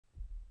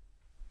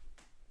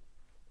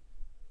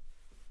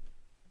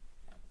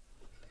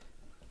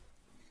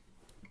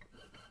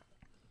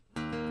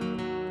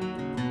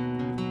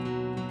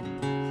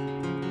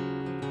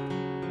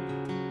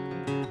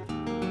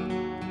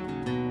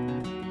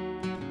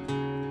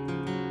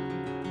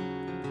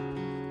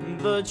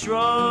the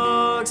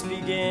drugs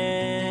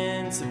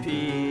begin to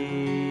peak,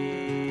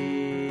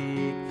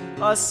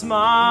 a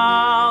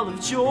smile of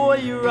joy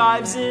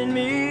arrives in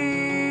me,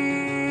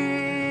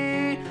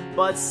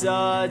 but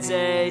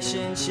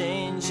sedation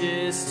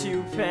changes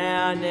to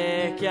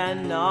panic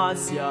and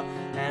nausea,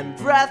 and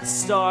breath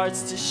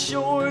starts to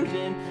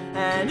shorten,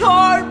 and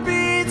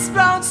heartbeats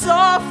bounce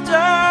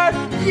softer.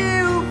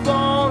 You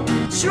won't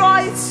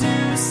try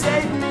to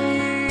save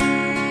me,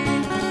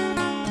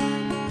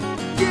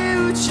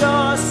 you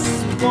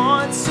just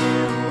want to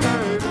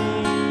hurt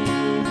me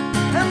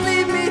and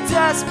leave me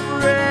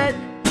desperate.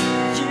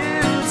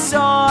 You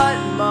taught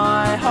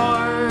my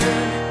heart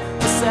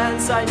a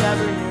sense I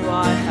never knew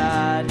I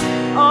had.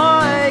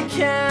 I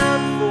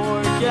can't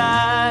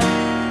forget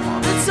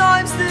all the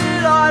times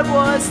that I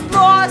was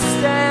lost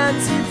and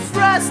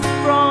depressed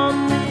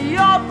from the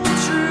awful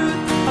truth.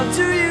 How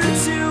do you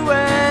do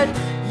it?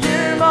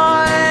 You're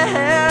my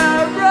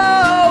heroine.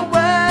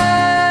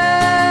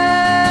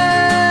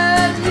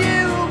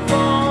 You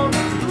won't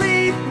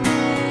leave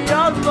me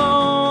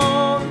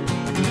alone.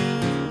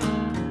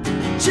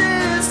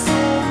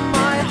 Chisel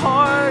my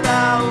heart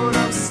out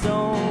of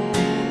stone.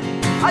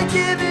 I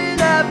give it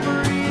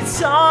every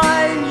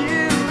time.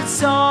 You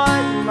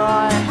taught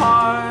my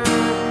heart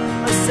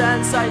a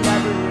sense I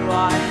never knew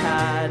I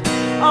had.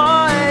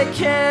 I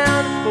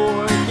can't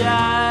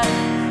forget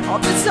all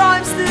the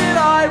times that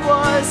I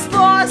was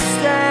lost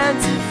and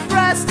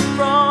depressed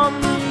from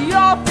the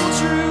awful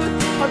truth.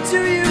 How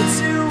do you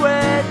do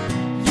it?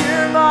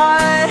 You're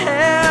my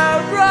heroine.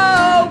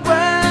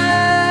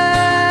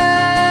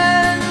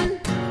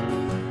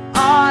 I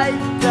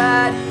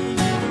bet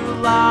you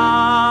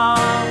laugh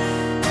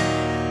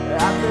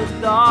at the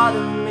thought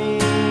of me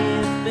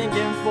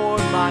thinking for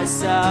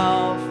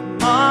myself.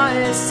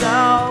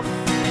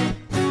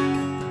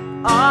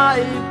 I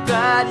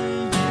bet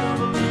you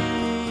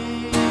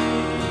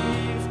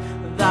believe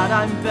that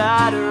I'm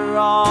better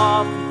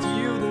off with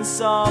you than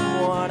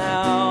someone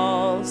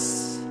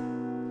else.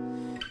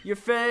 Your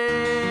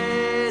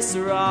face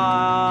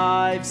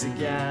arrives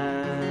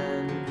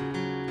again.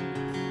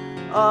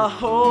 A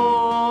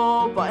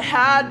hope I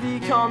had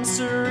become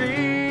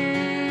surreal,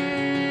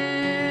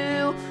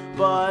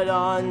 but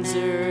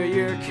under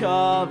your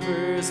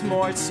covers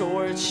more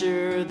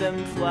torture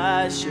than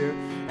pleasure,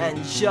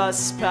 and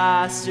just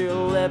past your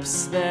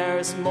lips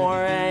there's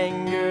more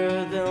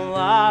anger than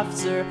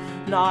laughter.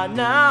 Not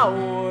now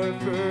or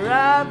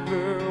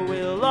forever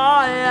will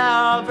I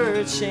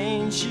ever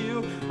change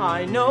you.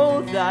 I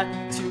know that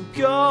to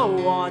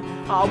go on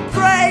I'll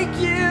break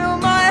you,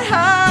 my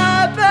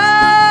habit.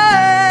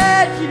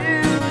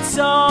 You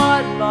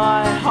taught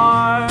my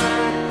heart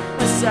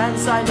a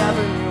sense I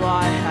never knew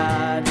I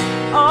had.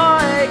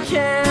 I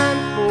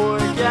can't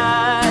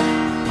forget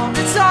all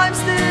the times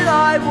that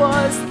I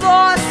was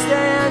lost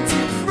and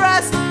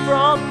depressed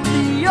from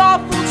the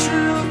awful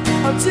truth.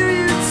 How do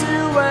you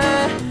do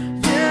it?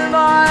 You're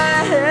my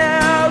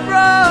heroine.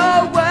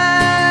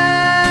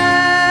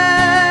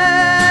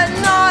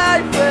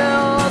 I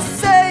will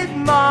save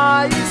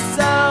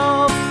myself.